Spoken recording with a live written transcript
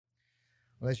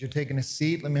Well, as you're taking a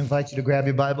seat, let me invite you to grab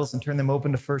your Bibles and turn them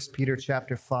open to 1 Peter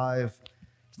chapter 5.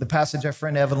 The passage our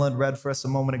friend Evelyn read for us a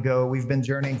moment ago. We've been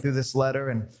journeying through this letter,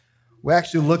 and we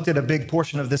actually looked at a big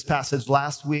portion of this passage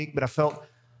last week, but I felt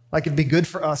like it'd be good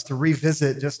for us to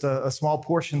revisit just a small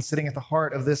portion sitting at the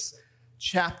heart of this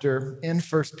chapter in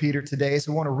 1 Peter today.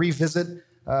 So we want to revisit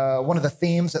one of the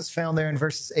themes that's found there in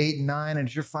verses 8 and 9, and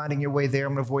as you're finding your way there,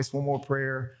 I'm going to voice one more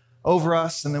prayer over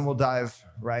us, and then we'll dive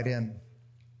right in.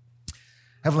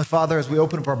 Heavenly Father, as we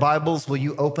open up our Bibles, will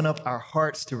you open up our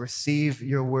hearts to receive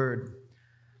your word?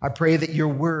 I pray that your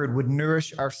word would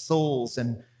nourish our souls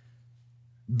and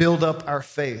build up our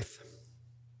faith.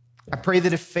 I pray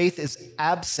that if faith is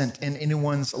absent in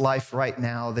anyone's life right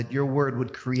now, that your word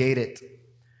would create it,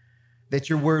 that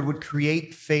your word would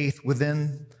create faith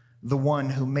within the one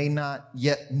who may not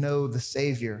yet know the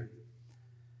Savior.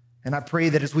 And I pray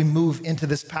that as we move into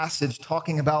this passage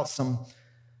talking about some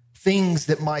things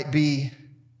that might be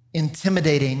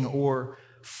intimidating or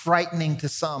frightening to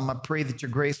some, I pray that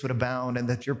your grace would abound and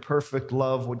that your perfect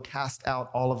love would cast out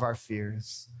all of our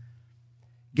fears.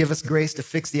 Give us grace to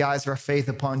fix the eyes of our faith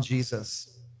upon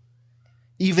Jesus,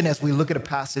 even as we look at a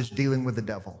passage dealing with the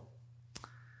devil.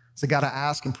 So God, I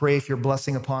ask and pray for your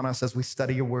blessing upon us as we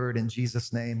study your word in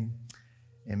Jesus' name.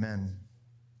 Amen.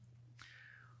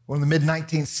 Well, in the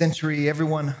mid-19th century,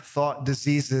 everyone thought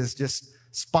diseases just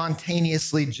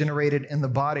spontaneously generated in the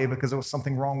body because there was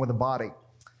something wrong with the body.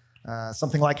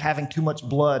 Something like having too much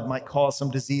blood might cause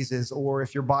some diseases, or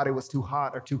if your body was too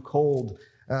hot or too cold,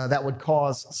 that would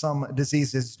cause some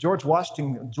diseases. George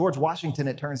Washington,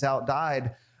 it turns out,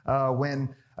 died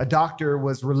when a doctor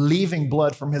was relieving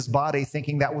blood from his body,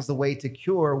 thinking that was the way to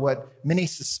cure what many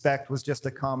suspect was just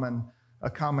a common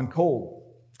cold.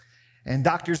 And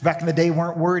doctors back in the day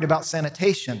weren't worried about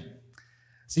sanitation.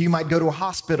 So you might go to a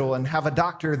hospital and have a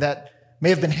doctor that may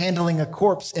have been handling a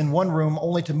corpse in one room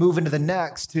only to move into the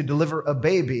next to deliver a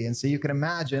baby. And so you can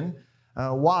imagine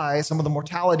why some of the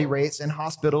mortality rates in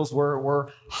hospitals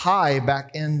were high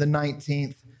back in the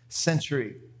 19th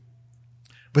century.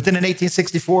 But then in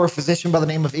 1864, a physician by the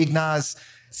name of Ignaz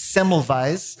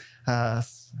Semmelweis,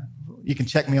 you can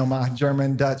check me on my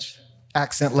German, Dutch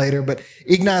accent later, but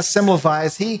Ignaz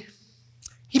Semmelweis, he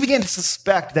began to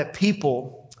suspect that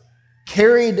people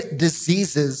carried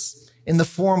diseases in the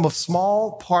form of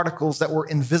small particles that were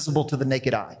invisible to the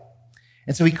naked eye.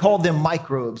 And so he called them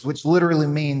microbes, which literally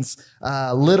means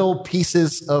little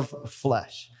pieces of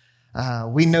flesh.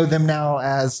 We know them now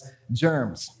as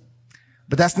germs.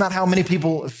 But that's not how many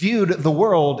people viewed the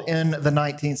world in the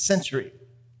 19th century.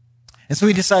 And so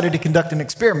he decided to conduct an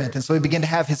experiment. And so he began to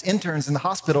have his interns in the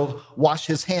hospital wash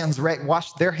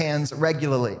their hands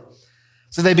regularly.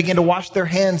 So they began to wash their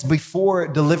hands before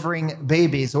delivering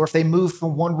babies, or if they moved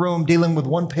from one room dealing with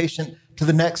one patient to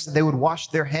the next, they would wash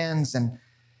their hands. And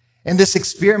this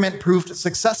experiment proved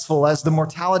successful as the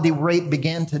mortality rate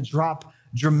began to drop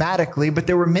dramatically. But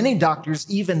there were many doctors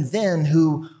even then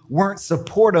who weren't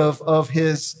supportive of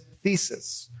his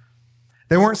thesis.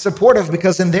 They weren't supportive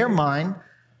because in their mind,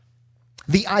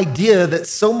 the idea that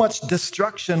so much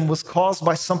destruction was caused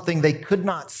by something they could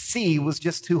not see was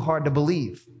just too hard to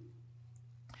believe.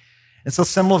 And so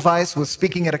Semmelweis was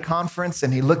speaking at a conference,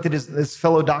 and he looked at his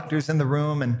fellow doctors in the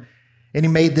room, and he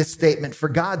made this statement: "For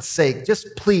God's sake, just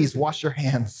please wash your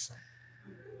hands."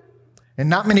 And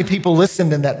not many people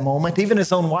listened in that moment. Even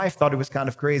his own wife thought he was kind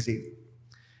of crazy.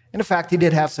 And in fact, he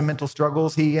did have some mental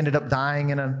struggles. He ended up dying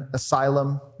in an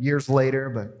asylum years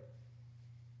later.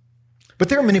 But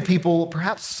there are many people,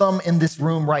 perhaps some in this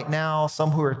room right now,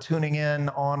 some who are tuning in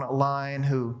online,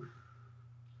 who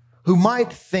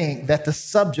might think that the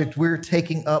subject we're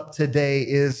taking up today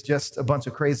is just a bunch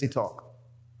of crazy talk.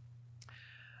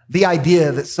 The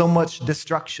idea that so much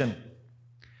destruction,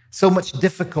 so much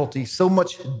difficulty, so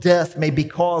much death may be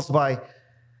caused by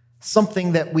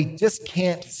something that we just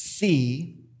can't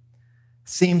see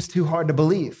seems too hard to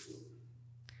believe.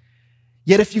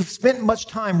 Yet if you've spent much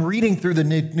time reading through the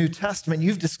New Testament,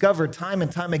 you've discovered time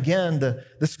and time again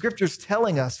the scriptures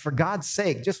telling us, for God's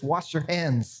sake, just wash your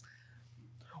hands,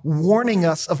 warning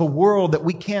us of a world that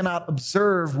we cannot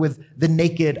observe with the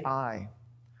naked eye,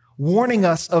 warning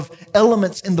us of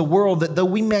elements in the world that though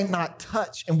we may not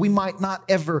touch and we might not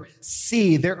ever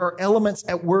see, there are elements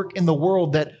at work in the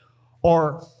world that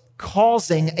are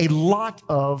causing a lot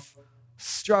of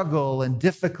struggle and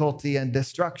difficulty and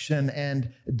destruction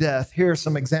and death. Here are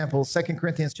some examples. 2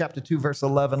 Corinthians chapter 2, verse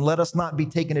 11, "Let us not be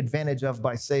taken advantage of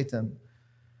by Satan,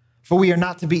 for we are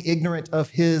not to be ignorant of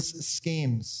his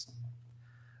schemes."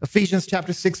 Ephesians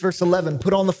chapter 6, verse 11,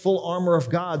 "Put on the full armor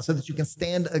of God so that you can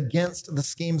stand against the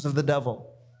schemes of the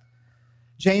devil."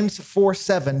 James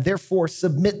 4:7, therefore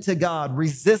submit to God,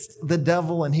 resist the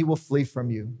devil, and he will flee from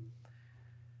you.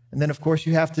 And then, of course,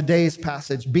 you have today's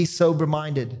passage, be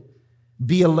sober-minded,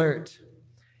 be alert.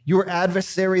 Your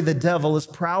adversary, the devil, is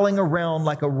prowling around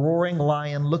like a roaring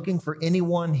lion, looking for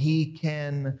anyone he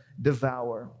can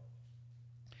devour.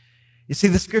 You see,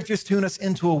 the scriptures tune us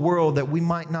into a world that we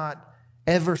might not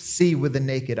ever see with the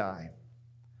naked eye.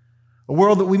 A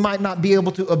world that we might not be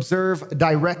able to observe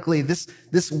directly.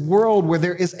 This world where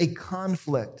there is a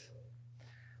conflict.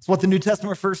 It's what the New Testament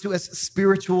refers to as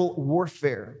spiritual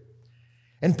warfare.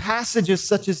 And passages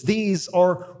such as these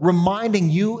are reminding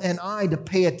you and I to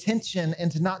pay attention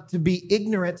and to not to be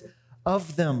ignorant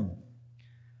of them.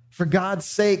 For God's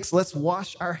sakes, let's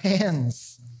wash our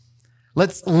hands.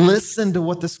 Let's listen to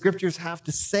what the scriptures have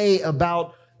to say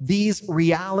about these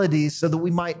realities so that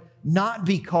we might not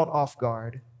be caught off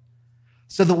guard,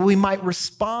 so that we might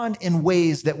respond in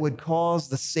ways that would cause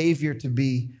the Savior to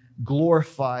be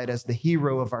glorified as the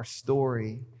hero of our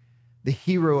story, the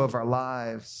hero of our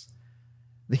lives,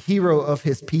 the hero of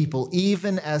his people,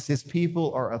 even as his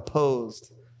people are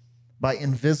opposed by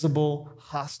invisible,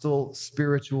 hostile,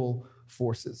 spiritual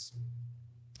forces.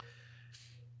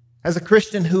 As a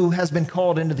Christian who has been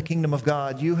called into the kingdom of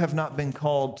God, you have not been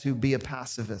called to be a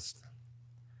pacifist.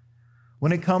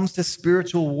 When it comes to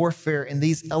spiritual warfare in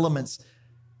these elements,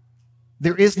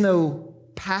 there is no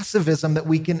pacifism that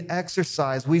we can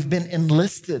exercise. We've been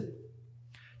enlisted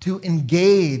to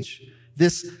engage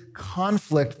this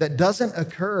conflict that doesn't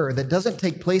occur, that doesn't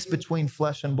take place between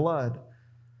flesh and blood,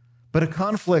 but a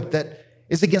conflict that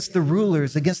is against the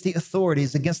rulers, against the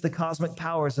authorities, against the cosmic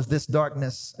powers of this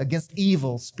darkness, against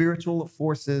evil spiritual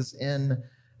forces in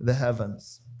the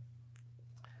heavens.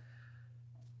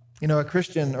 You know, a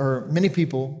Christian, or many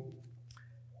people,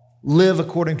 live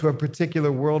according to a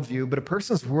particular worldview, but a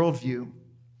person's worldview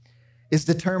is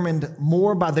determined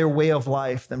more by their way of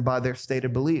life than by their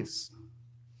stated beliefs.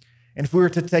 And if we were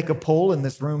to take a poll in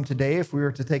this room today, if we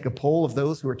were to take a poll of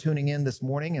those who are tuning in this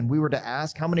morning, and we were to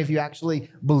ask how many of you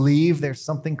actually believe there's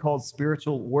something called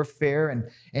spiritual warfare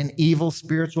and evil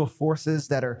spiritual forces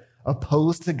that are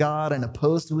opposed to God and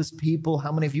opposed to his people,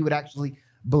 how many of you would actually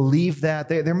believe that?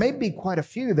 There may be quite a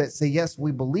few that say, yes,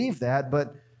 we believe that,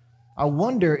 but I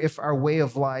wonder if our way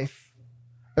of life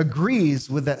agrees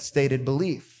with that stated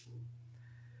belief.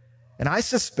 And I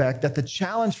suspect that the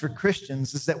challenge for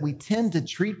Christians is that we tend to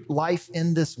treat life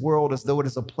in this world as though it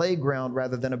is a playground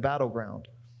rather than a battleground.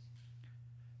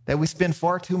 That we spend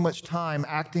far too much time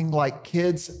acting like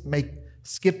kids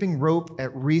skipping rope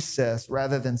at recess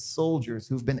rather than soldiers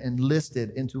who've been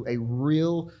enlisted into a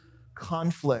real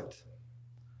conflict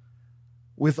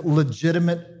with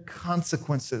legitimate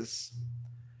consequences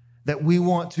that we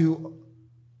want to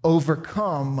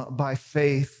overcome by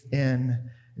faith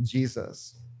in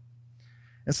Jesus.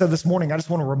 And so this morning, I just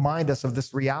want to remind us of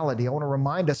this reality. I want to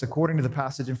remind us, according to the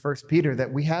passage in 1 Peter,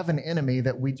 that we have an enemy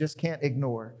that we just can't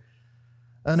ignore.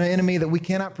 An enemy that we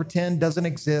cannot pretend doesn't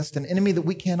exist, an enemy that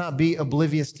we cannot be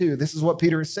oblivious to. This is what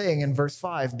Peter is saying in verse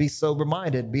 5, be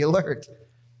sober-minded, be alert.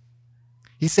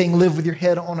 He's saying live with your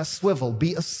head on a swivel,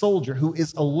 be a soldier who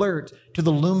is alert to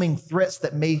the looming threats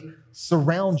that may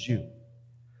surround you.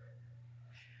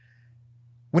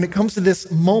 When it comes to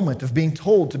this moment of being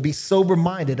told to be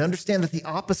sober-minded, understand that the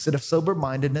opposite of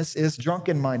sober-mindedness is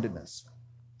drunken-mindedness.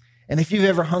 And if you've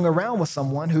ever hung around with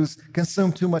someone who's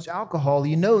consumed too much alcohol,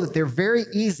 you know that they're very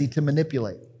easy to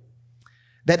manipulate.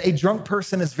 That a drunk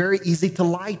person is very easy to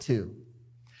lie to.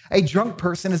 A drunk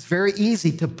person is very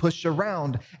easy to push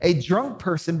around. A drunk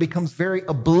person becomes very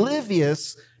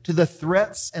oblivious to the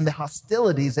threats and the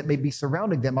hostilities that may be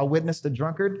surrounding them. I witnessed a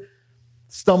drunkard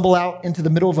stumble out into the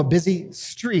middle of a busy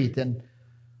street and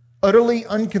utterly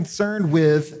unconcerned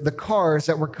with the cars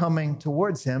that were coming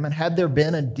towards him. And had there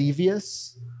been a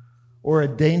devious or a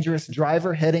dangerous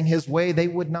driver heading his way, they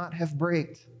would not have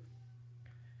braked.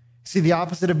 See, the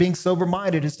opposite of being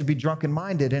sober-minded is to be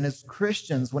drunken-minded. And as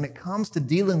Christians, when it comes to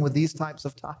dealing with these types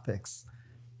of topics,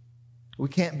 we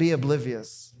can't be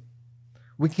oblivious.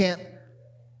 We can't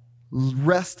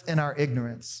rest in our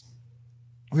ignorance.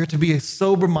 We're to be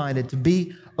sober-minded, to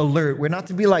be alert. We're not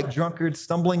to be like drunkards,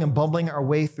 stumbling and bumbling our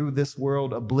way through this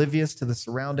world, oblivious to the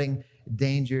surrounding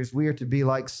dangers. We are to be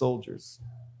like soldiers.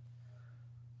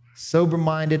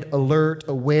 Sober-minded, alert,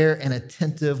 aware, and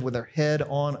attentive with our head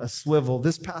on a swivel.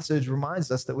 This passage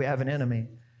reminds us that we have an enemy.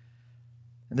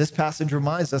 And this passage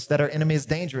reminds us that our enemy is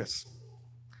dangerous.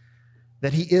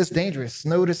 That he is dangerous.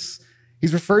 Notice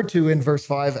he's referred to in verse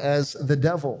 5 as the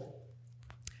devil.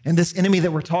 And this enemy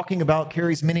that we're talking about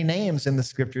carries many names in the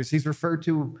scriptures. He's referred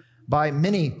to by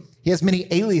many. He has many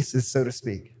aliases, so to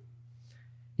speak.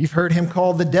 You've heard him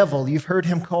called the devil. You've heard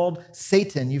him called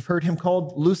Satan. You've heard him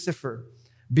called Lucifer,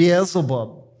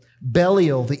 Beelzebub,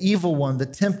 Belial, the evil one, the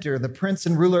tempter, the prince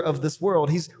and ruler of this world.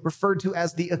 He's referred to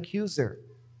as the accuser.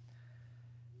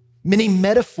 Many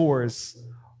metaphors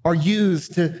are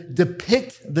used to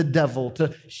depict the devil,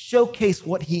 to showcase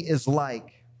what he is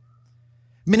like.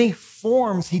 Many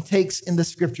forms he takes in the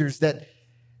scriptures that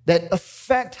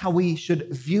affect how we should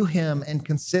view him and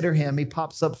consider him. He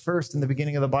pops up first in the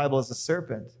beginning of the Bible as a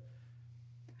serpent.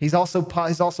 He's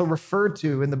also referred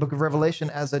to in the book of Revelation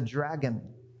as a dragon.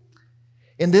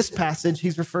 In this passage,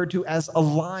 he's referred to as a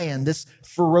lion, this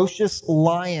ferocious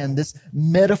lion, this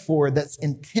metaphor that's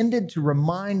intended to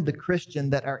remind the Christian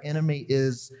that our enemy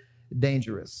is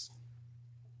dangerous.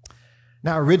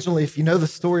 Now, originally, if you know the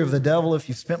story of the devil, if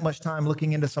you've spent much time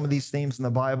looking into some of these themes in the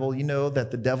Bible, you know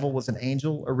that the devil was an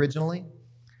angel originally.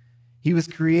 He was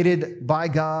created by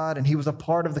God, and he was a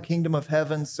part of the kingdom of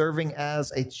heaven, serving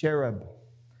as a cherub.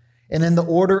 And in the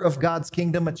order of God's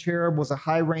kingdom, a cherub was a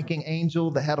high-ranking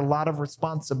angel that had a lot of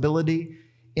responsibility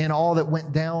in all that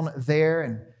went down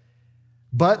there.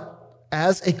 But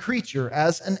as a creature,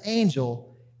 as an angel,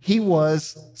 he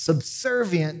was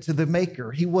subservient to the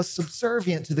Maker. He was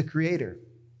subservient to the Creator.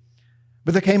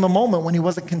 But there came a moment when he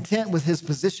wasn't content with his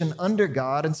position under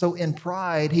God, and so in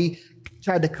pride, he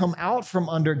tried to come out from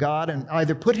under God and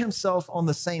either put himself on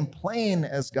the same plane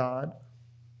as God,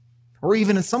 or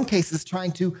even in some cases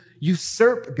trying to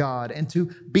usurp God and to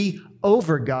be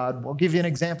over God. I'll give you an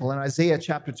example in Isaiah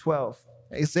chapter 12,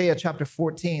 Isaiah chapter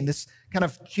 14. This kind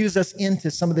of cues us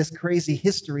into some of this crazy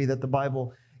history that the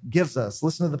Bible gives us.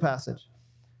 Listen to the passage.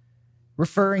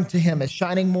 Referring to him as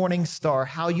shining morning star,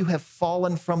 how you have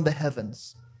fallen from the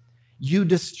heavens. You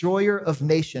destroyer of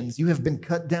nations, you have been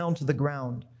cut down to the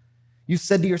ground. You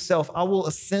said to yourself, I will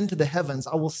ascend to the heavens.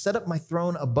 I will set up my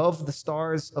throne above the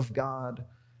stars of God.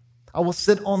 I will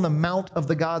sit on the mount of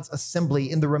the God's assembly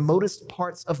in the remotest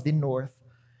parts of the north.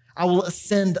 I will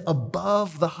ascend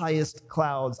above the highest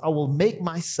clouds. I will make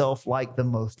myself like the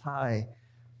Most High.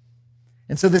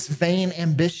 And so this vain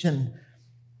ambition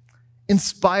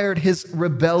inspired his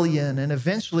rebellion, and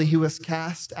eventually he was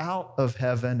cast out of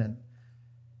heaven.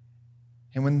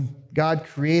 And when God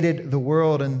created the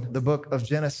world in the book of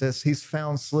Genesis, he's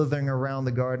found slithering around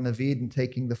the Garden of Eden,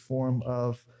 taking the form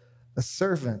of a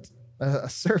serpent.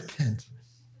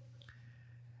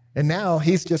 And now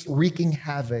he's just wreaking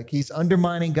havoc. He's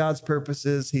undermining God's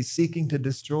purposes. He's seeking to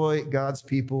destroy God's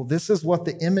people. This is what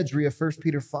the imagery of 1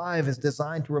 Peter 5 is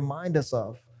designed to remind us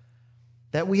of,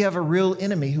 that we have a real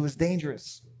enemy who is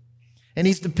dangerous. And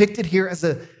he's depicted here as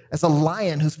a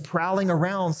lion who's prowling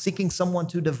around seeking someone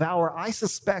to devour. I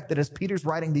suspect that as Peter's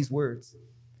writing these words,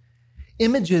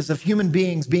 images of human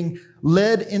beings being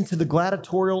led into the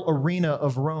gladiatorial arena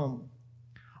of Rome,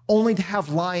 only to have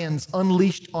lions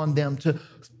unleashed on them,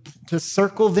 to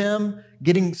circle them,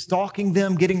 stalking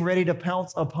them, getting ready to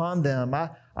pounce upon them.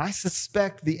 I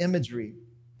suspect the imagery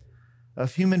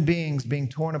of human beings being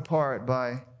torn apart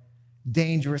by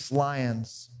dangerous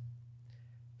lions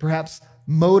perhaps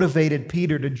motivated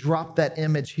Peter to drop that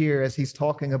image here as he's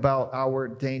talking about our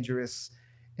dangerous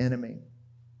enemy.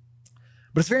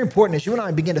 But it's very important as you and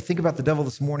I begin to think about the devil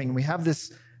this morning, and we have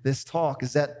this talk,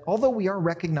 is that although we are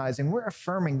recognizing, we're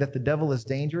affirming that the devil is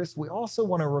dangerous, we also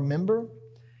want to remember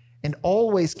and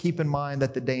always keep in mind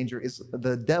that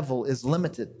the devil is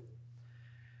limited.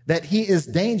 That he is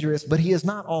dangerous, but he is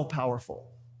not all-powerful.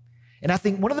 And I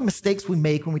think one of the mistakes we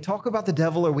make when we talk about the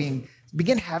devil, or we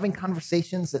begin having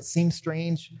conversations that seem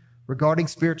strange regarding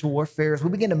spiritual warfare, is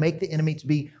we begin to make the enemy to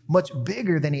be much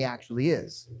bigger than he actually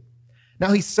is.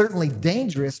 Now, he's certainly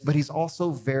dangerous, but he's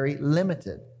also very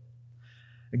limited.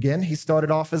 Again, he started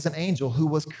off as an angel who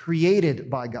was created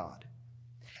by God.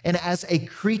 And as a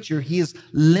creature, he is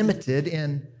limited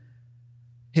in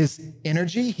his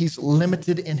energy. He's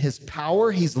limited in his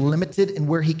power. He's limited in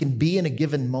where he can be in a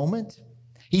given moment.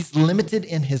 He's limited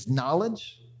in his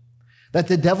knowledge. That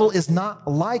the devil is not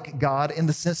like God in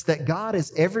the sense that God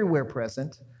is everywhere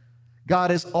present. God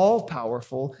is all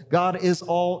powerful. God is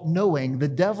all knowing. The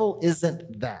devil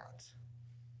isn't that.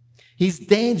 He's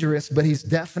dangerous, but he's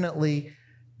definitely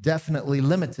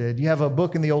limited. You have a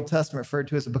book in the Old Testament referred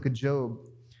to as the book of Job.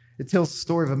 It tells the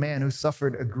story of a man who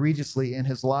suffered egregiously in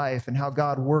his life and how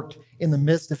God worked in the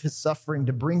midst of his suffering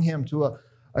to bring him to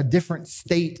a different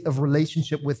state of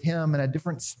relationship with him and a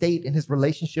different state in his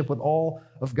relationship with all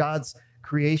of God's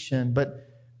creation. But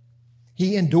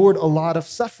he endured a lot of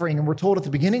suffering, and we're told at the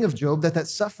beginning of Job that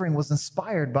suffering was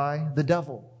inspired by the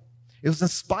devil. It was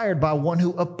inspired by one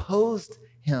who opposed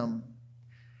him.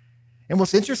 And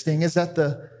what's interesting is that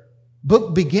the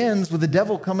book begins with the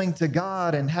devil coming to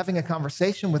God and having a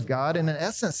conversation with God, and in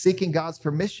essence, seeking God's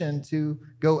permission to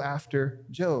go after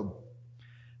Job.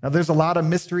 Now, there's a lot of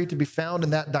mystery to be found in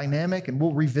that dynamic, and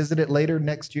we'll revisit it later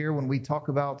next year when we talk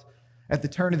about, at the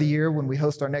turn of the year, when we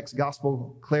host our next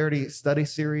Gospel Clarity study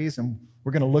series, and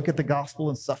we're going to look at the gospel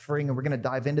and suffering, and we're going to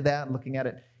dive into that, looking at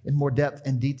it in more depth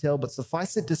and detail. But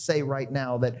suffice it to say right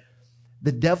now that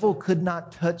the devil could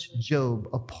not touch Job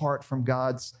apart from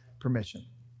God's permission.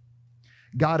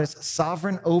 God is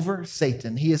sovereign over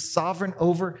Satan. He is sovereign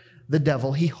over the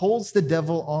devil. He holds the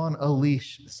devil on a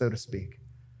leash, so to speak.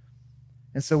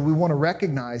 And so we want to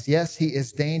recognize, yes, he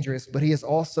is dangerous, but he is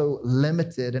also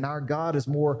limited. And our God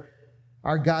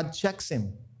checks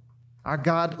him. Our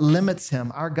God limits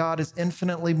him. Our God is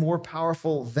infinitely more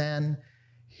powerful than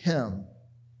him.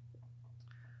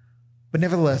 But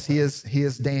nevertheless, he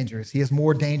is dangerous. He is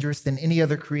more dangerous than any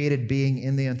other created being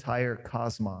in the entire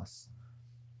cosmos.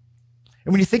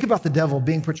 And when you think about the devil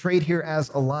being portrayed here as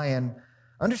a lion,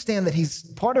 understand that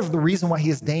he's part of the reason why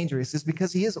he is dangerous is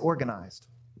because he is organized.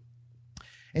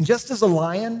 And just as a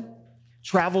lion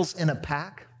travels in a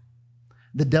pack,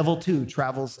 the devil too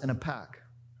travels in a pack.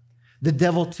 The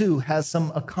devil too has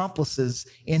some accomplices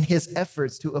in his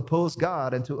efforts to oppose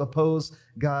God and to oppose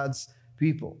God's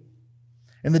people.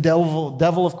 And the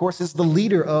devil, of course, is the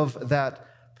leader of that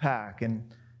pack.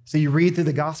 And so you read through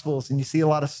the Gospels and you see a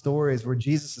lot of stories where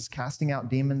Jesus is casting out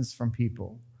demons from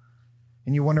people.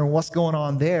 And you wonder, what's going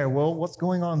on there? Well, what's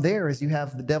going on there is you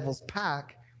have the devil's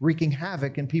pack wreaking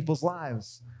havoc in people's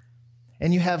lives.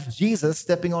 And you have Jesus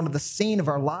stepping onto the scene of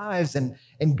our lives and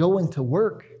going to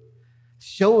work,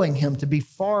 showing him to be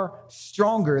far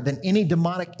stronger than any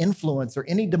demonic influence or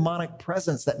any demonic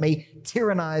presence that may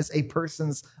tyrannize a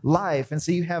person's life. And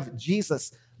so you have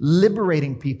Jesus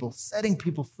liberating people, setting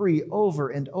people free over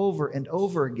and over and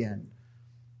over again.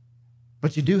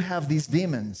 But you do have these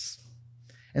demons.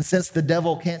 And since the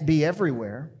devil can't be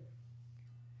everywhere,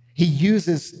 he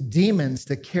uses demons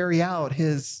to carry out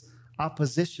his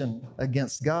opposition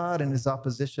against God and his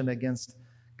opposition against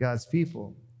God's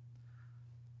people.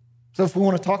 So if we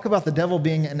want to talk about the devil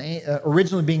being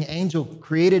originally being an angel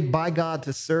created by God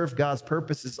to serve God's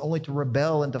purposes, only to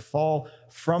rebel and to fall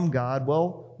from God,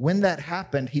 well, when that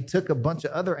happened, he took a bunch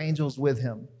of other angels with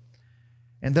him.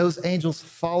 And those angels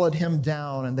followed him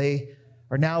down, and they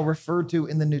are now referred to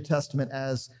in the New Testament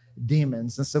as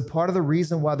demons. And so part of the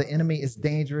reason why the enemy is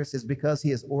dangerous is because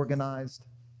he is organized.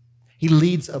 He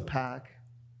leads a pack,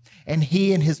 and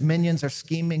he and his minions are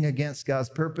scheming against God's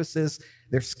purposes.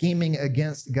 They're scheming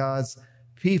against God's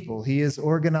people. He is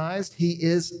organized. He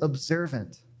is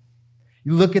observant.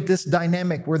 You look at this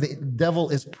dynamic where the devil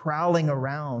is prowling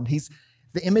around. He's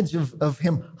the image of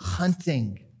him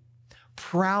hunting,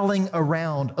 prowling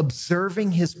around,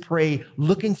 observing his prey,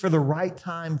 looking for the right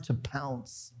time to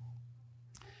pounce.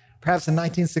 Perhaps in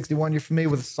 1961, you're familiar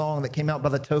with a song that came out by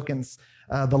the Tokens,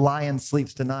 The Lion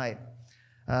Sleeps Tonight.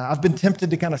 I've been tempted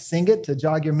to kind of sing it to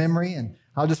jog your memory, and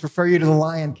I'll just refer you to The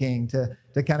Lion King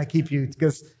to kind of keep you,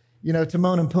 because, you know,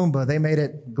 Timon and Pumbaa, they made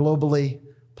it globally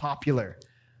popular.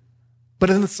 But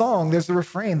in the song, there's a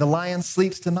refrain, the lion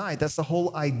sleeps tonight. That's the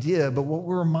whole idea. But what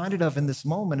we're reminded of in this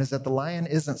moment is that the lion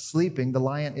isn't sleeping. The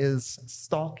lion is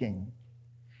stalking.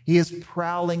 He is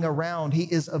prowling around. He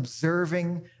is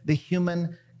observing the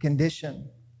human condition.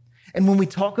 And when we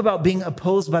talk about being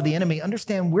opposed by the enemy,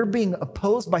 understand we're being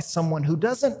opposed by someone who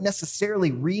doesn't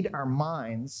necessarily read our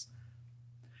minds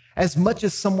as much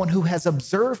as someone who has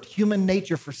observed human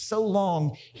nature for so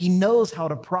long. He knows how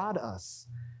to prod us.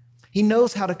 He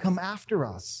knows how to come after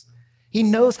us. He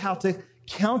knows how to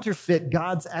counterfeit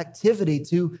God's activity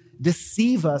to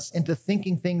deceive us into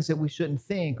thinking things that we shouldn't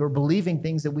think or believing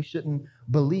things that we shouldn't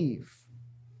believe.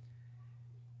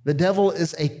 The devil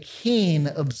is a keen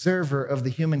observer of the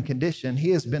human condition. He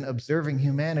has been observing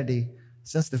humanity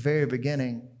since the very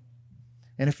beginning.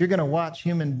 And if you're going to watch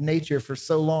human nature for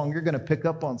so long, you're going to pick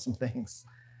up on some things.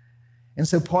 And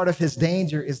so part of his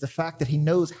danger is the fact that he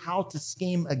knows how to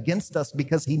scheme against us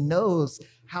because he knows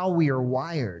how we are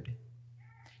wired.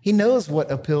 He knows what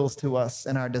appeals to us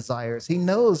and our desires. He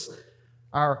knows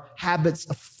our habits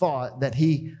of thought that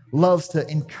he loves to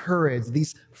encourage,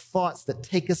 these thoughts that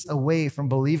take us away from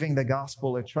believing the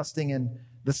gospel or trusting in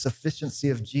the sufficiency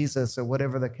of Jesus or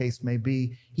whatever the case may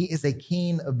be. He is a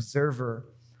keen observer,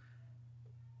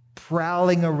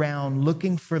 prowling around,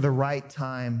 looking for the right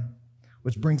time,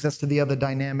 which brings us to the other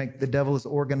dynamic. The devil is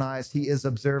organized. He is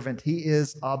observant. He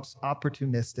is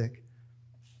opportunistic.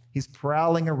 He's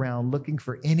prowling around looking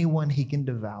for anyone he can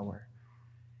devour.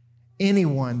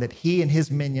 Anyone that he and his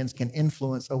minions can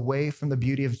influence away from the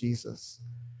beauty of Jesus.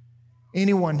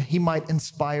 anyone he might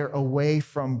inspire away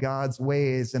from God's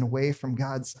ways and away from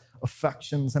God's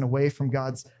affections and away from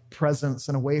God's presence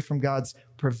and away from God's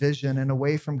provision and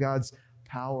away from God's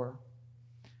power.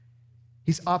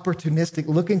 He's opportunistic,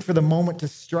 looking for the moment to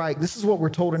strike. This is what we're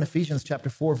told in Ephesians chapter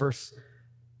 4, verse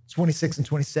 26 and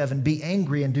 27. Be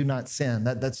angry and do not sin.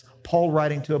 That's Paul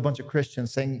writing to a bunch of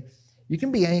Christians saying, you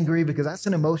can be angry because that's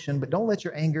an emotion, but don't let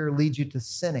your anger lead you to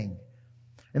sinning.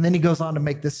 And then he goes on to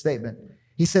make this statement.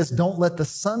 He says, don't let the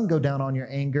sun go down on your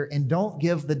anger and don't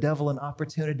give the devil an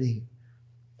opportunity.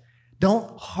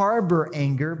 Don't harbor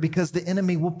anger because the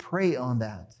enemy will prey on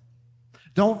that.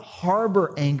 Don't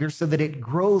harbor anger so that it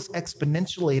grows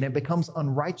exponentially and it becomes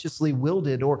unrighteously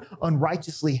wielded or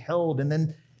unrighteously held. And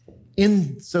then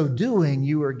in so doing,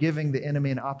 you are giving the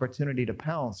enemy an opportunity to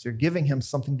pounce. You're giving him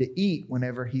something to eat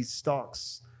whenever he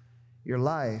stalks your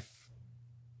life.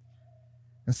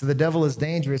 And so the devil is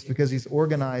dangerous because he's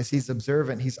organized, he's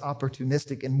observant, he's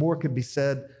opportunistic, and more could be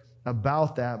said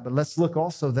about that. But let's look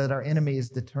also that our enemy is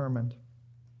determined.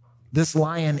 This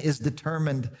lion is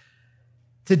determined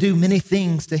to do many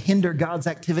things to hinder God's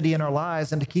activity in our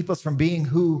lives and to keep us from being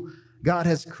who God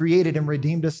has created and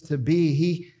redeemed us to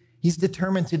be. He's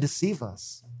determined to deceive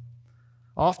us.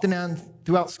 Often and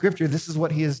throughout Scripture, this is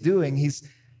what he is doing.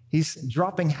 He's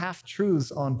dropping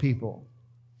half-truths on people.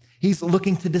 He's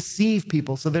looking to deceive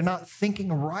people so they're not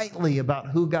thinking rightly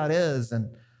about who God is and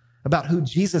about who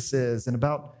Jesus is and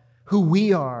about who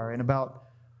we are and about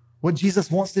what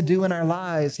Jesus wants to do in our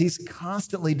lives. He's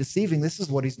constantly deceiving. This is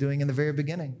what he's doing in the very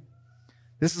beginning.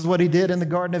 This is what he did in the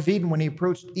Garden of Eden when he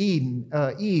approached Eve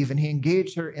and he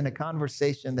engaged her in a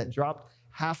conversation that dropped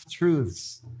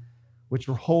half-truths, which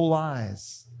were whole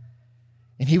lies.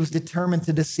 And he was determined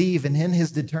to deceive, and in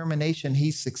his determination,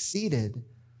 he succeeded.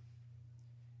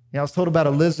 I was told about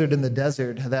a lizard in the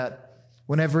desert that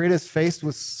whenever it is faced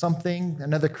with something,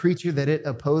 another creature that it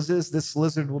opposes, this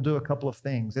lizard will do a couple of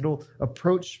things. It'll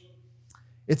approach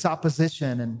its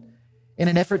opposition, and in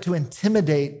an effort to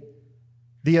intimidate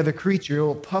the other creature, it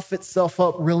will puff itself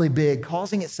up really big,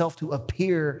 causing itself to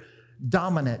appear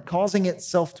dominant, causing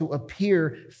itself to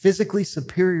appear physically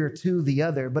superior to the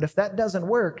other. But if that doesn't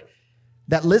work,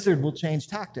 that lizard will change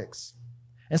tactics.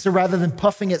 And so rather than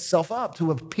puffing itself up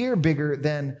to appear bigger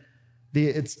than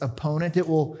its opponent,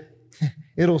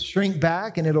 it'll shrink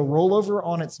back and it'll roll over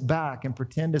on its back and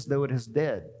pretend as though it is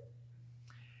dead.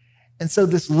 And so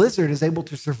this lizard is able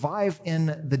to survive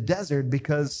in the desert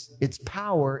because its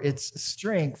power, its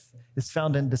strength is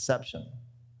found in deception.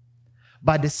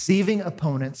 By deceiving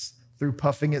opponents through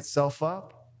puffing itself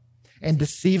up and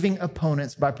deceiving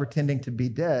opponents by pretending to be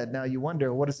dead. Now you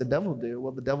wonder, what does the devil do?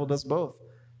 Well, the devil does both.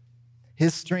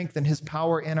 His strength and his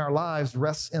power in our lives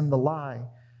rests in the lie.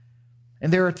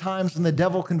 And there are times when the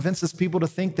devil convinces people to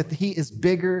think that he is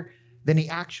bigger than he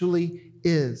actually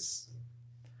is.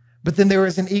 But then there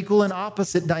is an equal and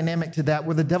opposite dynamic to that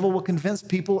where the devil will convince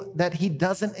people that he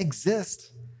doesn't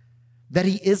exist, that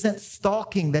he isn't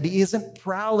stalking, that he isn't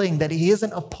prowling, that he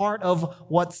isn't a part of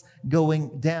what's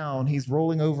going down. He's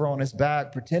rolling over on his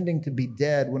back, pretending to be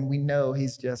dead when we know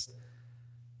he's just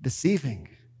deceiving.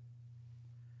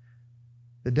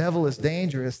 The devil is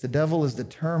dangerous. The devil is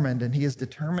determined, and he is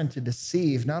determined to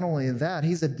deceive. Not only that,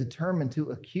 he's determined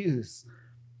to accuse.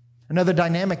 Another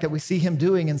dynamic that we see him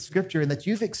doing in Scripture and that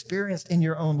you've experienced in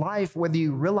your own life, whether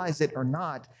you realize it or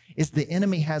not, is the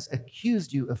enemy has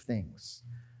accused you of things.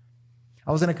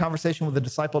 I was in a conversation with a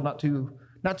disciple not too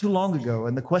long ago,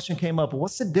 and the question came up,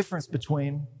 what's the difference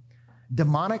between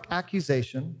demonic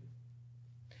accusation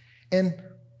and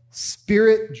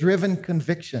spirit-driven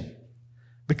conviction?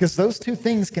 Because those two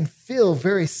things can feel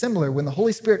very similar. When the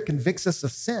Holy Spirit convicts us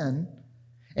of sin,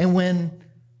 and when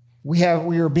we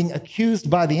are being accused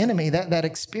by the enemy, that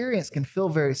experience can feel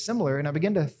very similar. And I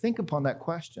began to think upon that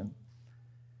question.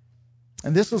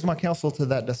 And this was my counsel to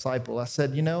that disciple. I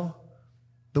said,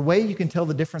 the way you can tell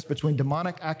the difference between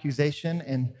demonic accusation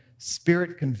and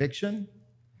spirit conviction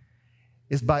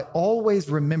is by always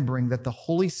remembering that the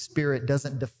Holy Spirit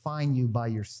doesn't define you by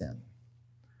your sin.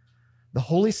 The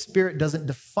Holy Spirit doesn't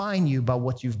define you by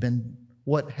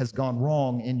what has gone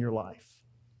wrong in your life.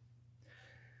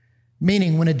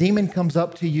 Meaning, when a demon comes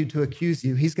up to you to accuse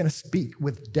you, he's going to speak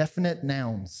with definite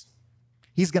nouns.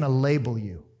 He's going to label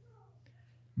you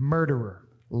murderer,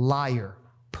 liar,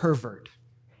 pervert.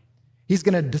 He's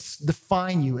going to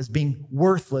define you as being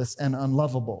worthless and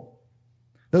unlovable.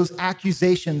 Those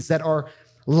accusations that are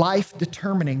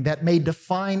life-determining, that may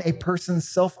define a person's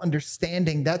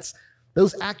self-understanding,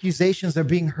 those accusations are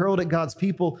being hurled at God's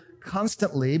people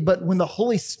constantly. But when the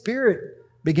Holy Spirit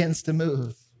begins to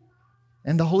move,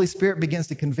 and the Holy Spirit begins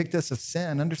to convict us of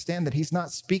sin, understand that he's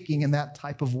not speaking in that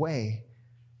type of way.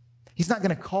 He's not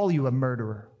going to call you a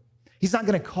murderer. He's not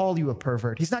going to call you a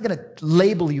pervert. He's not going to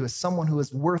label you as someone who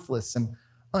is worthless and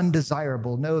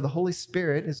undesirable. No, the Holy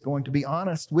Spirit is going to be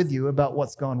honest with you about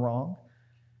what's gone wrong.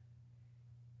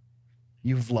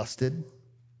 You've lusted.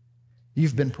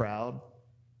 You've been proud.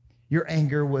 Your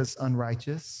anger was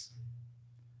unrighteous.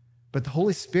 But the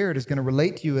Holy Spirit is going to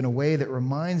relate to you in a way that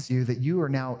reminds you that you are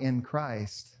now in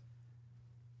Christ.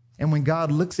 And when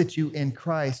God looks at you in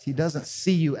Christ, he doesn't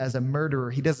see you as a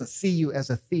murderer. He doesn't see you as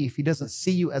a thief. He doesn't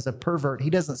see you as a pervert. He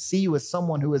doesn't see you as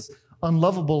someone who is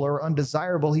unlovable or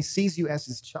undesirable. He sees you as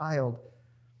his child.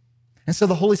 And so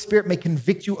the Holy Spirit may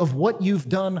convict you of what you've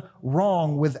done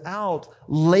wrong without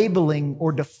labeling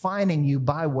or defining you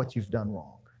by what you've done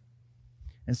wrong.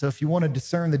 And so if you want to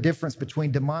discern the difference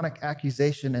between demonic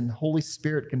accusation and Holy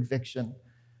Spirit conviction,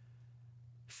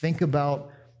 think about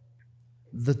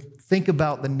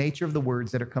the nature of the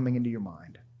words that are coming into your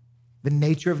mind, the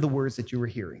nature of the words that you are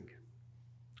hearing.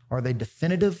 Are they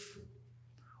definitive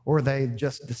or are they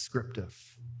just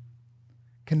descriptive?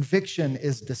 Conviction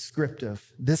is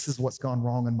descriptive. This is what's gone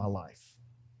wrong in my life.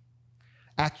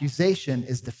 Accusation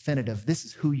is definitive. This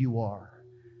is who you are.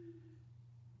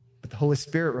 But the Holy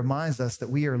Spirit reminds us that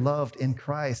we are loved in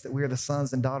Christ, that we are the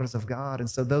sons and daughters of God. And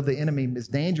so though the enemy is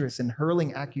dangerous in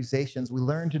hurling accusations, we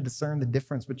learn to discern the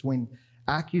difference between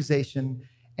accusation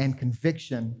and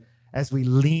conviction as we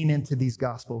lean into these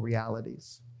gospel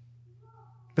realities.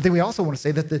 But then we also want to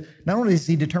say that not only is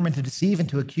he determined to deceive and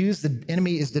to accuse, the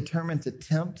enemy is determined to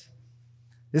tempt.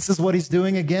 This is what he's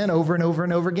doing again, over and over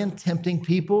and over again, tempting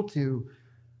people to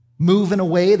move in a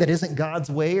way that isn't God's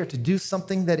way or to do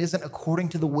something that isn't according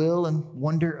to the will and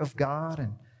wonder of God.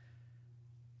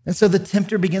 And so the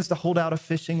tempter begins to hold out a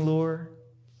fishing lure,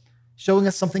 showing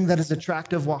us something that is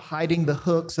attractive while hiding the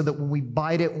hook so that when we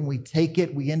bite it, when we take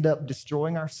it, we end up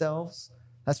destroying ourselves.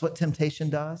 That's what temptation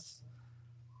does.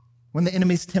 When the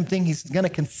enemy's tempting, he's going to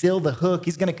conceal the hook.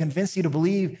 He's going to convince you to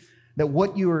believe that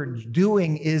what you are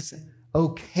doing is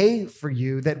okay for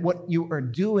you, that what you are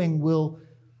doing will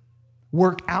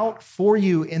work out for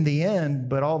you in the end,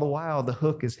 but all the while the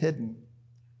hook is hidden.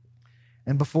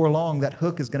 And before long, that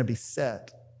hook is going to be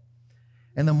set.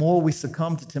 And the more we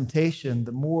succumb to temptation,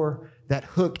 the more that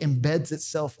hook embeds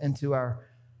itself into our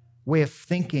way of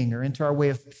thinking or into our way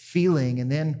of feeling.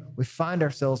 And then we find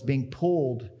ourselves being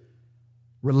pulled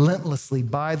relentlessly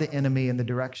by the enemy in the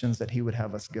directions that he would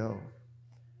have us go.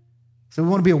 So we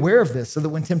want to be aware of this so that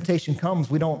when temptation comes,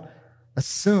 we don't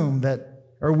assume that,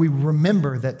 or we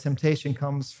remember that temptation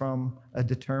comes from a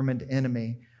determined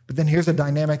enemy. But then here's a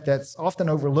dynamic that's often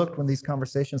overlooked when these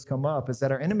conversations come up, is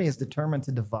that our enemy is determined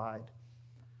to divide.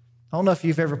 I don't know if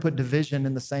you've ever put division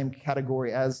in the same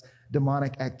category as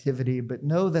demonic activity, but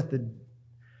know that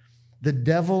the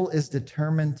devil is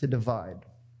determined to divide.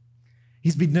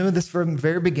 He's been doing this from the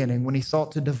very beginning when he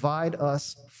sought to divide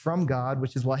us from God,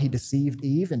 which is why he deceived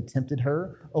Eve and tempted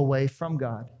her away from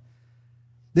God.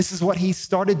 This is what he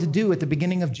started to do at the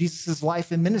beginning of Jesus'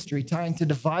 life and ministry, trying to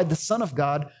divide the Son of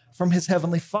God from his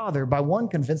heavenly Father by one,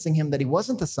 convincing him that he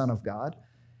wasn't the Son of God,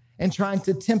 and trying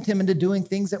to tempt him into doing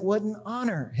things that wouldn't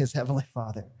honor his heavenly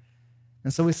Father.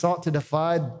 And so he sought to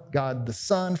divide God the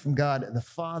Son from God the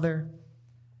Father.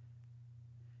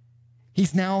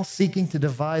 He's now seeking to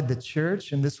divide the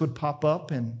church, and this would pop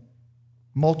up in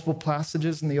multiple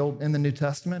passages in the New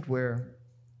Testament where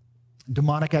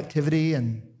demonic activity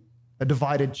and a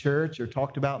divided church are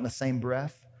talked about in the same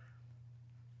breath.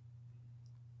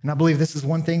 And I believe this is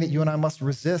one thing that you and I must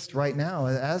resist right now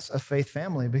as a faith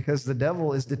family, because the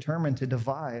devil is determined to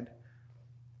divide.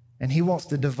 And he wants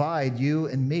to divide you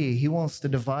and me. He wants to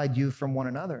divide you from one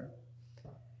another.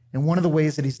 And one of the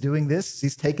ways that he's doing this is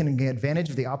he's taking advantage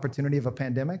of the opportunity of a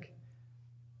pandemic.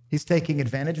 He's taking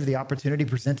advantage of the opportunity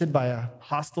presented by a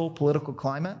hostile political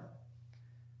climate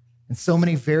and so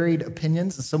many varied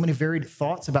opinions and so many varied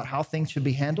thoughts about how things should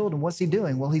be handled. And what's he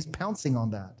doing? Well, he's pouncing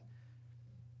on that,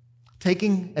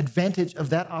 taking advantage of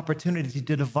that opportunity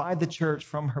to divide the church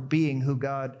from her being who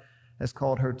God has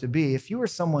called her to be. If you are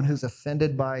someone who's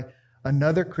offended by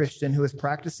another Christian who is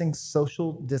practicing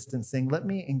social distancing, let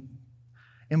me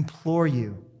implore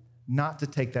you not to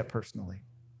take that personally.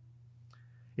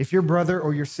 If your brother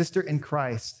or your sister in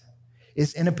Christ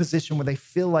is in a position where they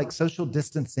feel like social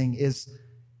distancing is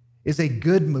a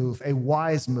good move, a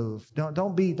wise move,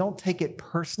 don't take it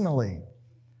personally.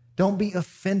 Don't be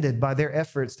offended by their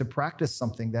efforts to practice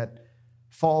something that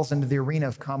falls into the arena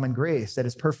of common grace, that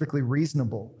is perfectly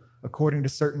reasonable according to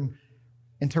certain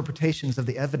interpretations of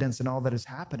the evidence and all that is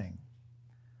happening.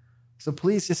 So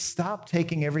please just stop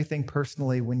taking everything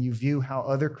personally when you view how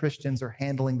other Christians are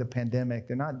handling the pandemic.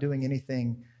 They're not doing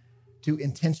anything to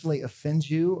intentionally offend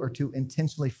you or to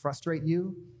intentionally frustrate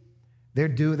you.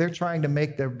 They're trying to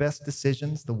make their best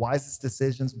decisions, the wisest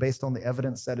decisions based on the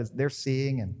evidence that they're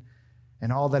seeing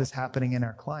and all that is happening in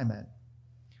our climate.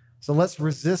 So let's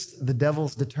resist the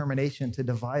devil's determination to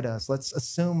divide us. Let's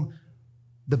assume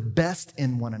the best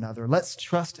in one another. Let's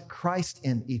trust Christ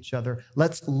in each other.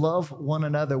 Let's love one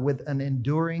another with an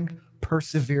enduring,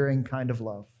 persevering kind of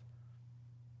love.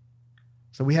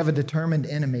 So we have a determined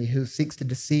enemy who seeks to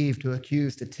deceive, to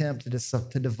accuse, to tempt,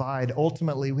 to divide.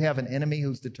 Ultimately, we have an enemy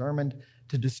who's determined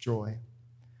to destroy.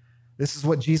 This is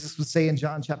what Jesus would say in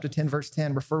John chapter 10, verse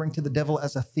 10, referring to the devil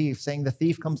as a thief, saying the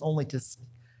thief comes only to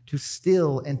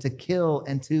steal and to kill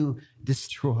and to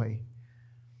destroy.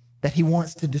 That he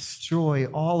wants to destroy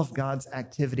all of God's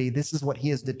activity. This is what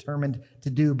he is determined to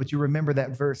do. But you remember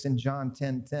that verse in John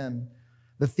 10:10.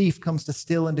 The thief comes to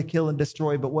steal and to kill and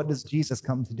destroy, but what does Jesus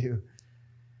come to do?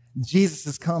 Jesus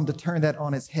has come to turn that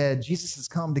on its head. Jesus has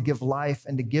come to give life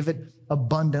and to give it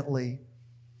abundantly.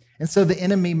 And so the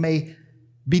enemy may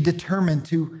be determined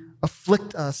to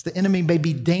afflict us. The enemy may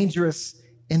be dangerous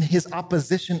in his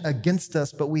opposition against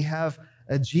us, but we have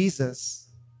a Jesus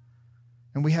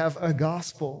and we have a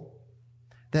gospel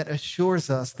that assures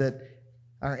us that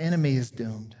our enemy is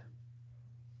doomed.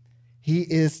 He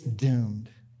is doomed.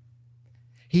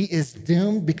 He is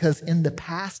doomed because in the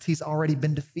past, he's already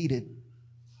been defeated.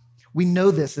 We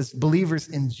know this as believers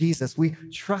in Jesus. We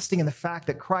trusting in the fact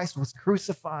that Christ was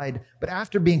crucified, but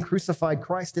after being crucified,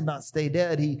 Christ did not stay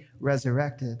dead. He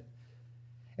resurrected.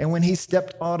 And when he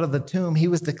stepped out of the tomb, he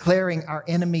was declaring our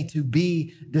enemy to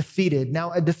be defeated.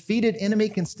 Now, a defeated enemy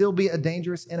can still be a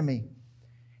dangerous enemy.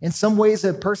 In some ways,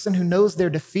 a person who knows they're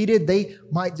defeated, they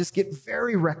might just get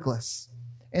very reckless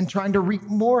and trying to wreak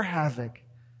more havoc,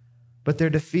 but they're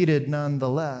defeated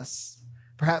nonetheless.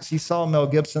 Perhaps you saw Mel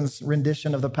Gibson's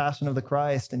rendition of The Passion of the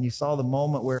Christ, and you saw the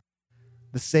moment where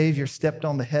the Savior stepped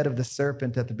on the head of the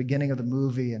serpent at the beginning of the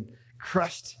movie and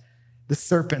crushed the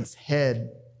serpent's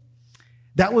head.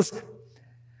 That was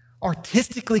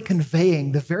artistically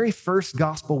conveying the very first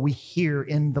gospel we hear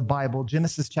in the Bible,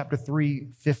 Genesis chapter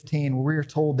 3:15, where we are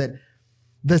told that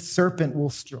the serpent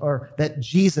that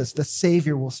Jesus, the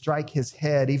Savior, will strike his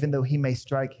head, even though he may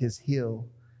strike his heel.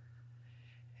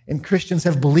 And Christians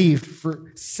have believed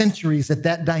for centuries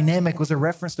that dynamic was a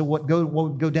reference to what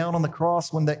would go down on the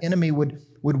cross when the enemy would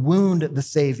wound the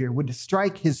Savior, would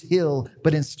strike his heel,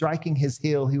 but in striking his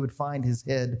heel, he would find his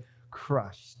head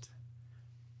crushed.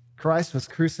 Christ was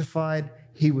crucified.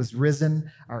 He was risen.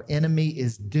 Our enemy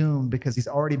is doomed because he's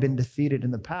already been defeated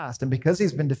in the past. And because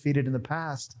he's been defeated in the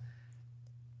past,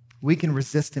 we can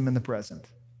resist him in the present.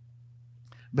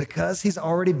 Because he's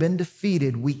already been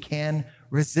defeated, we can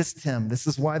resist him. This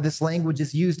is why this language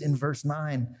is used in verse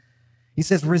 9. He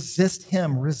says, resist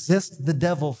him, resist the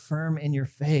devil firm in your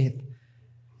faith.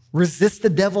 Resist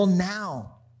the devil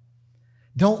now.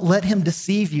 Don't let him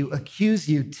deceive you, accuse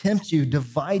you, tempt you,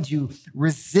 divide you.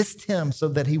 Resist him so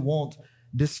that he won't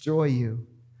destroy you.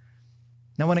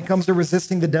 Now, when it comes to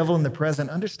resisting the devil in the present,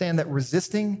 understand that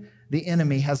resisting the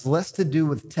enemy has less to do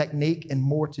with technique and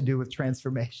more to do with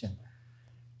transformation.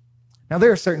 Now,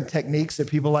 there are certain techniques that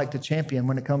people like to champion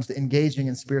when it comes to engaging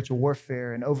in spiritual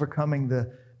warfare and overcoming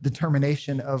the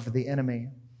determination of the enemy.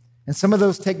 And some of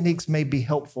those techniques may be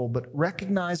helpful, but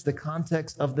recognize the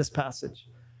context of this passage.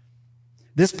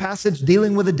 This passage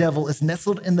dealing with the devil is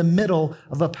nestled in the middle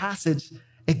of a passage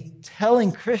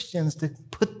telling Christians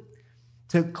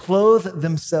to clothe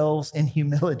themselves in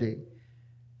humility.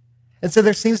 And so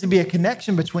there seems to be a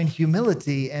connection between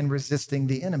humility and resisting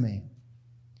the enemy.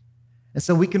 And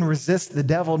so we can resist the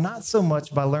devil not so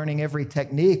much by learning every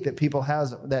technique that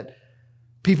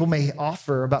people may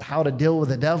offer about how to deal with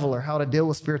the devil or how to deal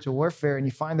with spiritual warfare, and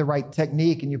you find the right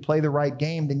technique and you play the right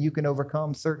game, then you can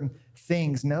overcome certain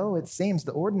things. No, it seems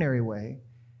the ordinary way.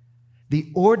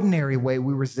 The ordinary way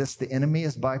we resist the enemy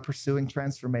is by pursuing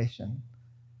transformation.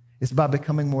 It's by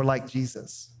becoming more like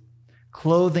Jesus,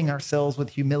 clothing ourselves with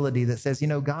humility that says,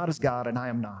 God is God and I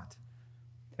am not.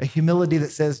 A humility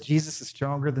that says Jesus is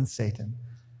stronger than Satan.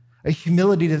 A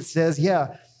humility that says,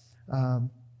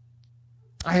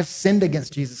 I have sinned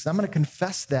against Jesus. I'm going to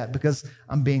confess that because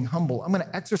I'm being humble. I'm going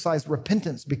to exercise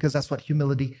repentance because that's what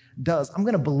humility does. I'm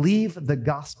going to believe the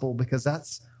gospel because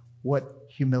that's what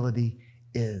humility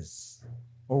is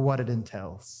or what it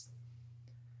entails.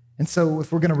 And so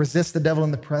if we're going to resist the devil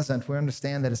in the present, we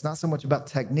understand that it's not so much about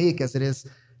technique as it is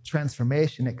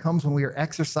transformation. It comes when we are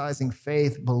exercising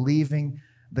faith, believing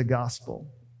the gospel.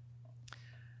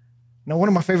 Now, one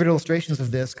of my favorite illustrations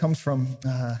of this comes from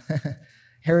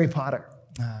Harry Potter,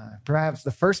 perhaps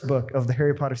the first book of the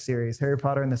Harry Potter series, Harry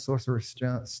Potter and the Sorcerer's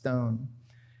Stone.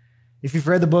 If you've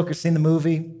read the book or seen the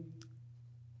movie,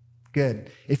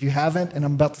 good. If you haven't, and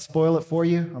I'm about to spoil it for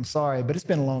you, I'm sorry, but it's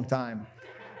been a long time.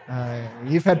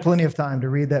 You've had plenty of time to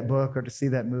read that book or to see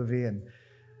that movie.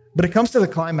 But it comes to the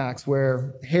climax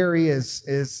where Harry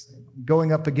is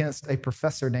going up against a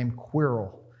professor named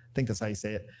Quirrell. I think that's how you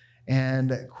say it.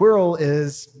 And Quirrell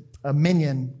is a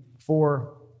minion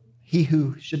for he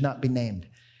who should not be named.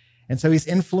 And so he's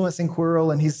influencing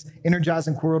Quirrell, and he's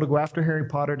energizing Quirrell to go after Harry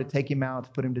Potter, to take him out, to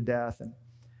put him to death.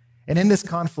 And in this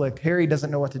conflict, Harry doesn't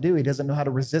know what to do. He doesn't know how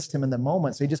to resist him in the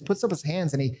moment. So he just puts up his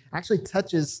hands, and he actually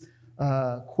touches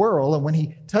Quirrell. And when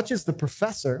he touches the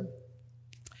professor,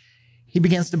 he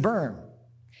begins to burn.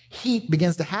 Heat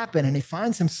begins to happen, and he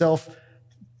finds himself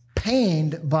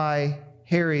pained by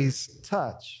Harry's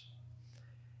touch.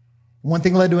 One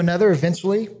thing led to another.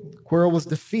 Eventually, Quirrell was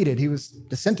defeated. He was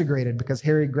disintegrated because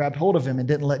Harry grabbed hold of him and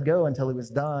didn't let go until he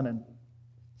was done.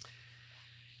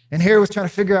 And Harry was trying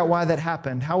to figure out why that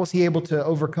happened. How was he able to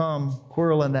overcome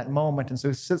Quirrell in that moment? And so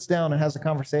he sits down and has a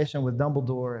conversation with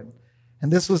Dumbledore.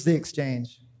 And this was the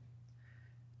exchange.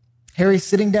 Harry's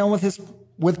sitting down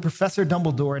with Professor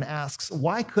Dumbledore and asks,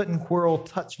 "Why couldn't Quirrell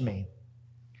touch me?"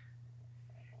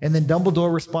 And then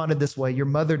Dumbledore responded this way: "Your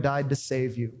mother died to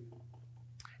save you.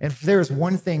 And if there is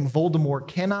one thing Voldemort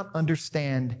cannot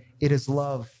understand, it is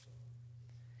love.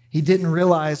 He didn't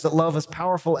realize that love as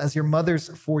powerful as your mother's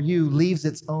for you leaves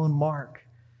its own mark.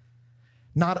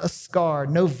 Not a scar,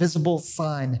 no visible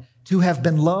sign. To have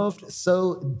been loved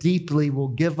so deeply will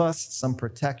give us some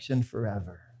protection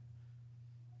forever."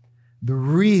 The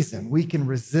reason we can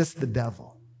resist the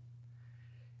devil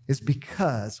is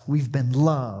because we've been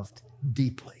loved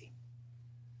deeply.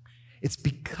 It's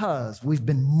because we've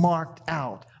been marked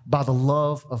out by the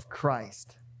love of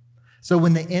Christ. So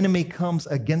when the enemy comes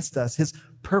against us, his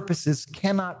purposes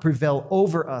cannot prevail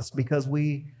over us because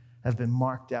we have been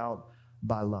marked out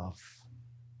by love.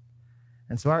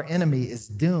 And so our enemy is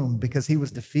doomed because he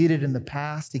was defeated in the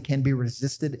past. He can be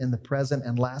resisted in the present.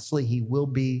 And lastly, he will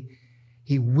be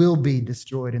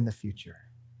destroyed in the future.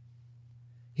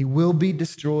 He will be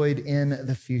destroyed in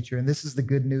the future. And this is the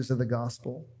good news of the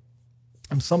gospel.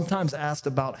 I'm sometimes asked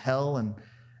about hell, and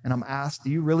I'm asked, do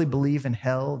you really believe in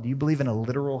hell? Do you believe in a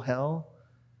literal hell?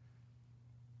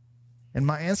 And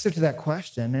my answer to that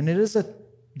question, and it is a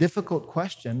difficult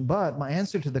question, but my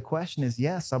answer to the question is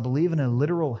yes, I believe in a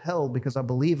literal hell because I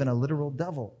believe in a literal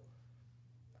devil.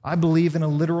 I believe in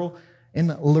literal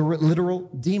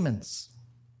demons.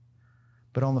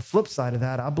 But on the flip side of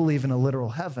that, I believe in a literal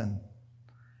heaven.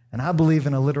 And I believe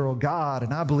in a literal God,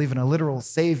 and I believe in a literal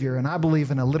Savior, and I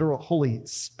believe in a literal Holy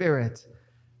Spirit.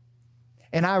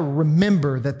 And I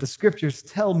remember that the scriptures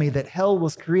tell me that hell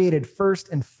was created first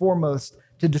and foremost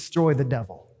to destroy the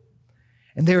devil.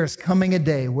 And there is coming a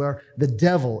day where the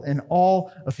devil and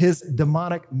all of his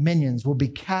demonic minions will be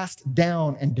cast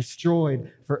down and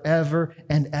destroyed forever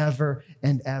and ever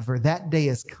and ever. That day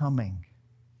is coming.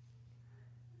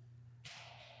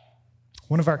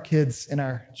 One of our kids in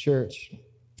our church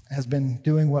has been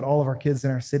doing what all of our kids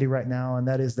in our city right now, and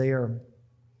that is they are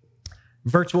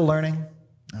virtual learning,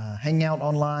 hanging out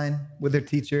online with their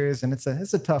teachers, and it's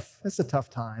a tough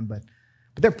time, but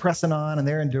they're pressing on and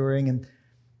they're enduring. And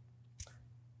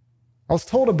I was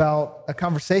told about a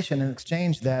conversation, an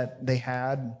exchange that they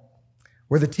had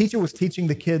where the teacher was teaching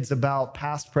the kids about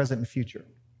past, present, and future.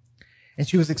 And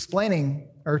she was explaining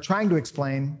or trying to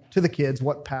explain to the kids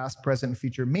what past, present, and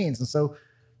future means. And so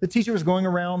the teacher was going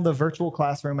around the virtual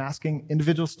classroom asking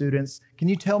individual students, "Can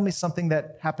you tell me something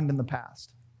that happened in the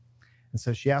past?" And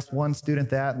so she asked one student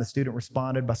that, and the student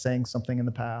responded by saying something in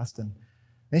the past. And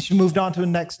then she moved on to the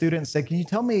next student and said, "Can you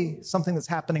tell me something that's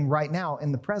happening right now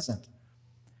in the present?"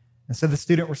 And so the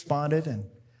student responded. And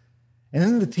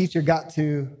then the teacher got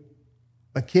to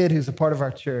a kid who's a part of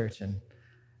our church and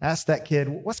asked that kid,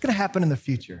 "What's going to happen in the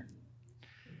future?"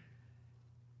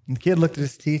 And the kid looked at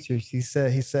his teacher. He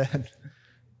said,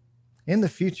 "In the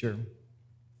future,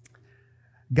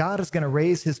 God is going to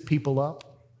raise his people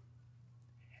up,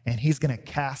 and he's going to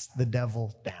cast the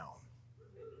devil down."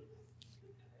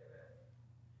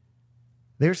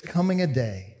 There's coming a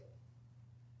day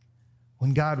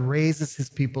when God raises his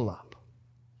people up,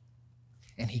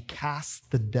 and he casts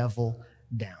the devil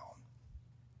down.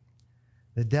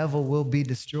 The devil will be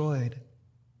destroyed.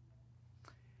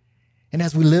 And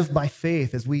as we live by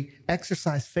faith, as we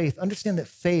exercise faith, understand that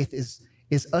faith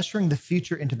is ushering the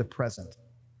future into the present.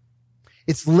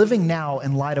 It's living now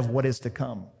in light of what is to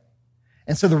come.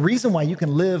 And so the reason why you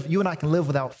and I can live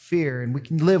without fear, and we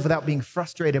can live without being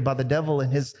frustrated by the devil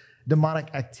and his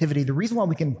demonic activity. The reason why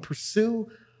we can pursue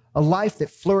a life that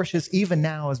flourishes even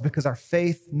now is because our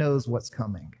faith knows what's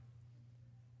coming.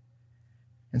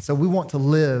 And so we want to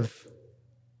live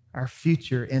our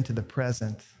future into the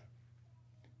present.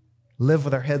 Live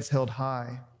with our heads held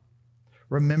high,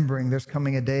 remembering there's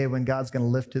coming a day when God's going to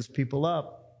lift his people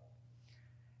up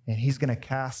and he's going to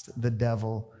cast the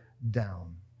devil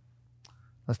down.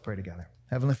 Let's pray together.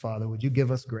 Heavenly Father, would you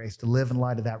give us grace to live in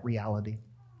light of that reality?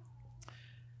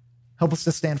 Help us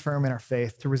to stand firm in our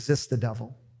faith, to resist the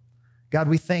devil. God,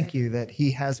 we thank you that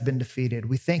he has been defeated.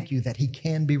 We thank you that he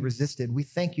can be resisted. We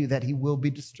thank you that he will be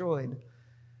destroyed.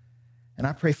 And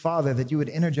I pray, Father, that you would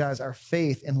energize our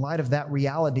faith in light of that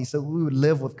reality so that we would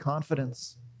live with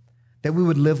confidence, that we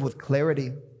would live with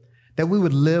clarity, that we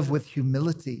would live with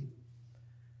humility.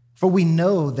 For we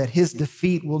know that his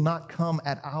defeat will not come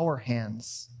at our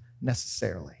hands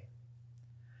necessarily,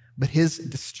 but his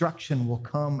destruction will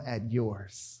come at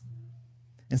yours.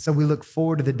 And so we look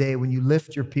forward to the day when you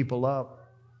lift your people up,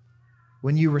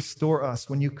 when you restore us,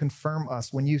 when you confirm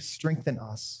us, when you strengthen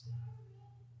us.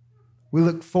 We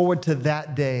look forward to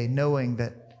that day, knowing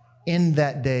that in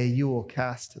that day you will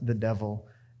cast the devil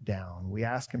down. We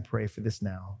ask and pray for this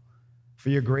now, for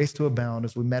your grace to abound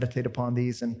as we meditate upon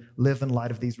these and live in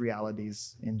light of these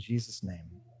realities. In Jesus' name,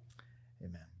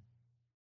 amen.